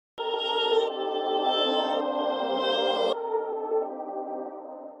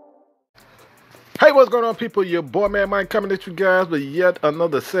Hey, what's going on, people? Your boy Man Mike coming at you guys with yet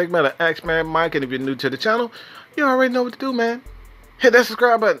another segment of Ask Man Mike. And if you're new to the channel, you already know what to do, man. Hit that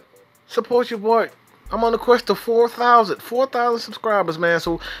subscribe button. Support your boy. I'm on the quest to 4,000 subscribers, man.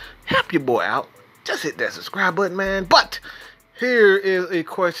 So help your boy out. Just hit that subscribe button, man. But here is a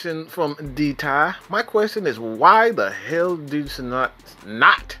question from D-Ty. My question is, why the hell do you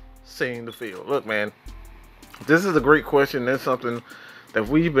not seeing the field? Look, man, this is a great question. It's something that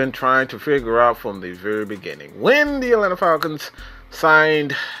we've been trying to figure out from the very beginning. When the Atlanta Falcons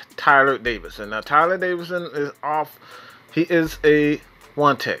signed Tyler Davidson. Now, Tyler Davidson is off. He is a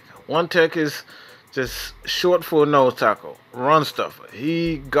one tech. One tech is just short for nose tackle, run stuffer.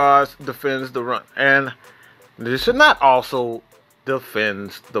 He guards, defends the run. And this should not also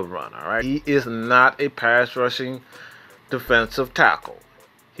defends the run, all right? He is not a pass rushing defensive tackle.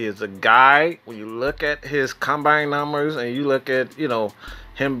 He is a guy, when you look at his combine numbers and you look at,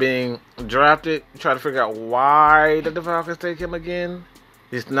 him being drafted, you try to figure out why did the Falcons take him again.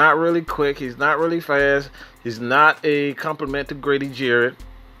 He's not really quick. He's not really fast. He's not a complement to Grady Jarrett.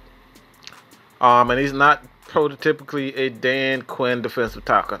 And he's not prototypically a Dan Quinn defensive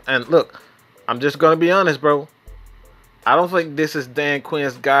tackle. And look, I'm just going to be honest, bro. I don't think this is Dan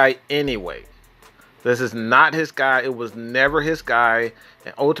Quinn's guy anyway. This is not his guy. It was never his guy.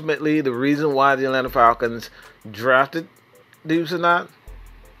 And ultimately, the reason why the Atlanta Falcons drafted Deep Senat,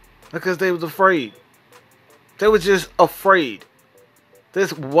 because they was afraid. They were just afraid.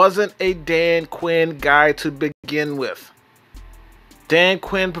 This wasn't a Dan Quinn guy to begin with. Dan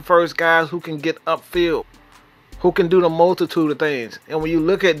Quinn prefers guys who can get upfield, who can do the multitude of things. And when you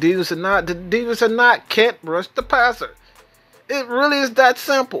look at Deep Senat can't rush the passer. It really is that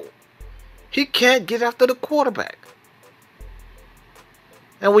simple. He can't get after the quarterback.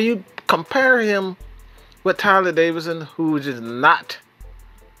 And when you compare him with Tyler Davidson, who is just not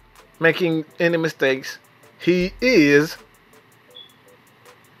making any mistakes, he is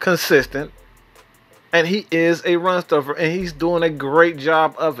consistent, and he is a run stuffer, and he's doing a great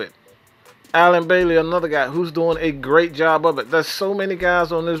job of it. Allen Bailey, another guy who's doing a great job of it. There's so many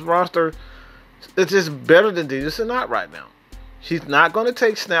guys on this roster. It's just better than Deep Senat right now. He's not going to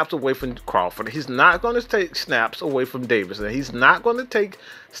take snaps away from Crawford. He's not going to take snaps away from Davidson. He's not going to take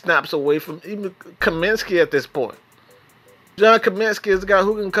snaps away from even Kaminsky at this point. John Kaminsky is a guy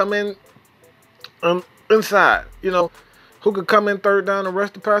who can come in inside, who can come in third down and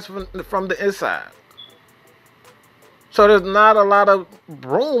rush the pass from the inside. So there's not a lot of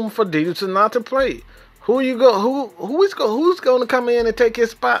room for Davidson not to play. Who's going to come in and take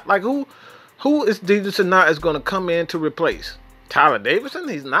his spot? Like who is Davidson not is going to come in to replace? Tyler Davidson?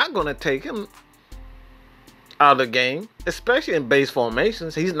 He's not going to take him out of the game, especially in base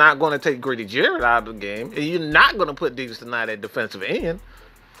formations. He's not going to take Grady Jarrett out of the game. And you're not going to put Davidson at defensive end.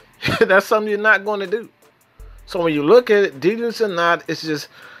 That's something you're not going to do. So when you look at it, Davidson it's just,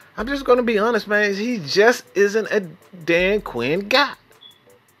 I'm just going to be honest, man. He just isn't a Dan Quinn guy.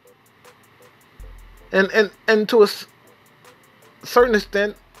 And to a certain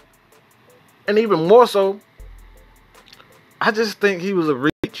extent, and even more so, I just think he was a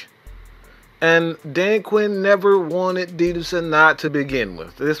reach. And Dan Quinn never wanted Davidson not to begin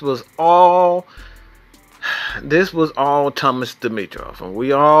with. This was all Thomas Dimitroff.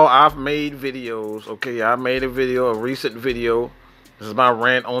 And I've made videos, okay? I made a recent video. This is my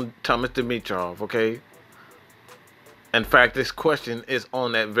rant on Thomas Dimitroff, okay? In fact, this question is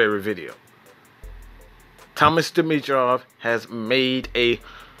on that very video. Thomas Dimitroff has made a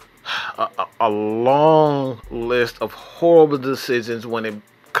long list of horrible decisions when it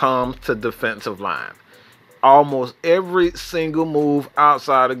comes to defensive line. Almost every single move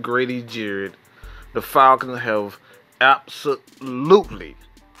outside of Grady Jarrett, the Falcons have absolutely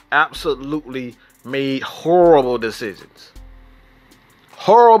made horrible decisions.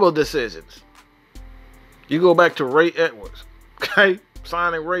 Horrible decisions. You go back to Ray Edwards, okay?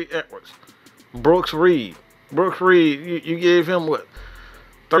 Signing Ray Edwards. Brooks Reed, you gave him what?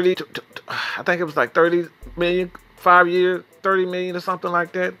 30, I think it was like 30 million, 5 years, 30 million or something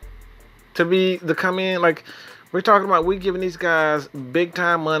like that. To come in, like, we're talking about, we giving these guys big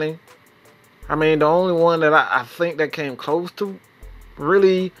time money. I mean, the only one that I think that came close to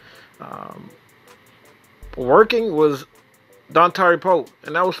really working was Dontari Pope,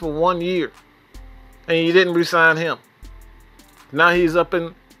 and that was for 1 year. And you didn't re-sign him. Now he's up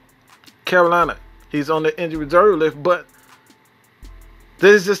in Carolina. He's on the injury reserve list, but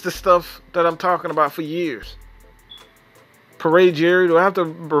this is just the stuff that I'm talking about for years. Parade Jerry. Do I have to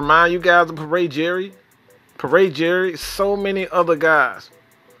remind you guys of Parade Jerry? Parade Jerry. So many other guys.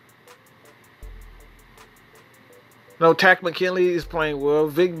 No, Tack McKinley is playing well.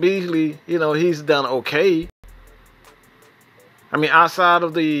 Vic Beasley, he's done okay. I mean, outside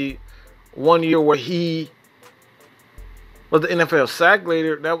of the 1 year where he was the NFL sack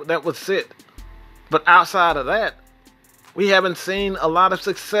leader, that was it. But outside of that, we haven't seen a lot of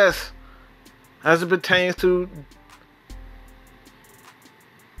success as it pertains to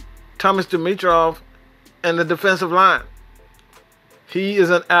Thomas Dimitroff and the defensive line. He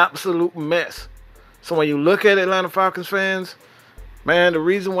is an absolute mess. So when you look at Atlanta Falcons fans, man, the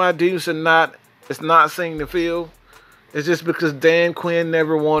reason why Deadrin Senat is not seeing the field is just because Dan Quinn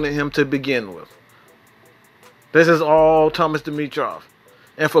never wanted him to begin with. This is all Thomas Dimitroff.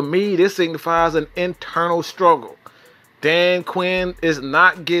 And for me, this signifies an internal struggle. Dan Quinn is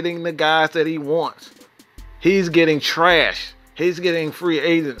not getting the guys that he wants. He's getting trash. He's getting free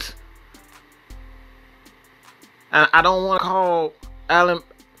agents. And I don't want to call Alan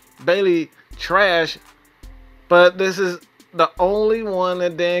Bailey trash, but this is the only one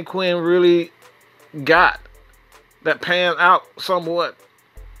that Dan Quinn really got that panned out somewhat.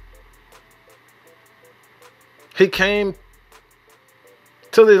 He came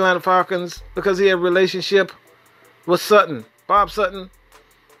to the Atlanta Falcons because he had a relationship with Bob Sutton,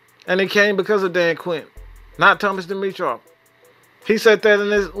 and he came because of Dan Quinn, not Thomas Dimitroff. He said that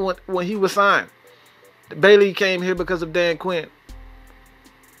in when he was signed. Bailey came here because of Dan Quinn.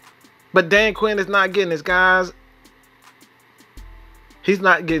 But Dan Quinn is not getting his guys. He's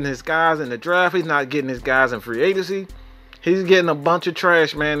not getting his guys in the draft. He's not getting his guys in free agency. He's getting a bunch of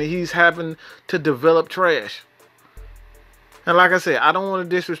trash, man. And he's having to develop trash. And like I said, I don't want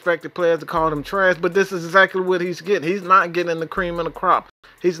to disrespect the players to call them trash, but this is exactly what he's getting. He's not getting the cream of the crop.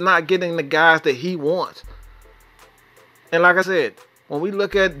 He's not getting the guys that he wants. And like I said, when we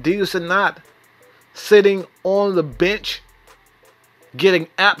look at Deadrin Senat sitting on the bench, getting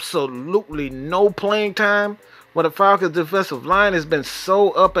absolutely no playing time, when the Falcons defensive line has been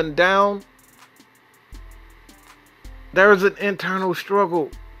so up and down, there is an internal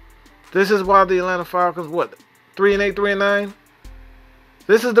struggle. This is why the Atlanta Falcons, 3-8, 3-9?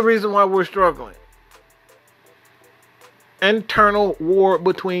 This is the reason why we're struggling. Internal war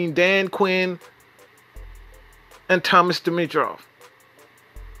between Dan Quinn and Thomas Dimitroff.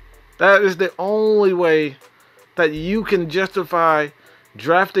 That is the only way that you can justify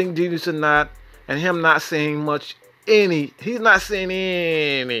drafting Deadrin Senat and him not seeing he's not seeing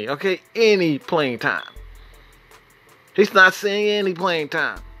any playing time. He's not seeing any playing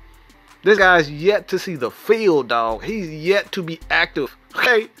time. This guy's yet to see the field, dog. He's yet to be active.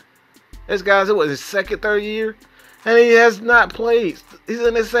 Okay? This guy's his second, third year, and he has not played. He's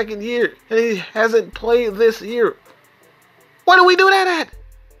in his second year, and he hasn't played this year. Where do we do that at?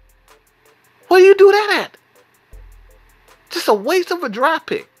 Where do you do that at? Just a waste of a draft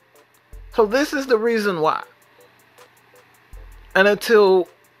pick. So this is the reason why. And until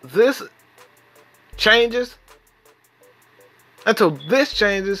this changes,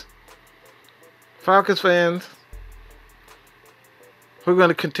 Falcons fans, we're going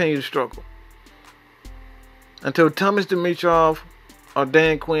to continue to struggle. Until Thomas Dimitroff or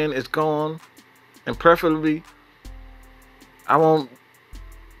Dan Quinn is gone, and preferably, I want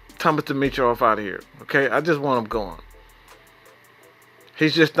Thomas Dimitroff out of here. Okay? I just want him gone.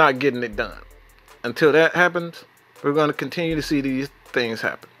 He's just not getting it done. Until that happens, we're going to continue to see these things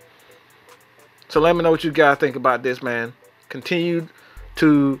happen. So let me know what you guys think about this, man. Continue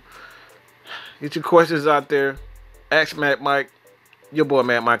to get your questions out there. Ask Matt Mike. Your boy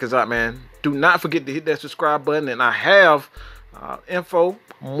Matt Mike is out, man. Do not forget to hit that subscribe button. And I have info,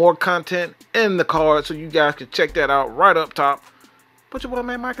 more content in the card, so you guys can check that out right up top. But your boy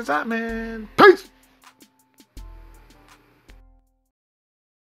Matt Mike is out, man. Peace.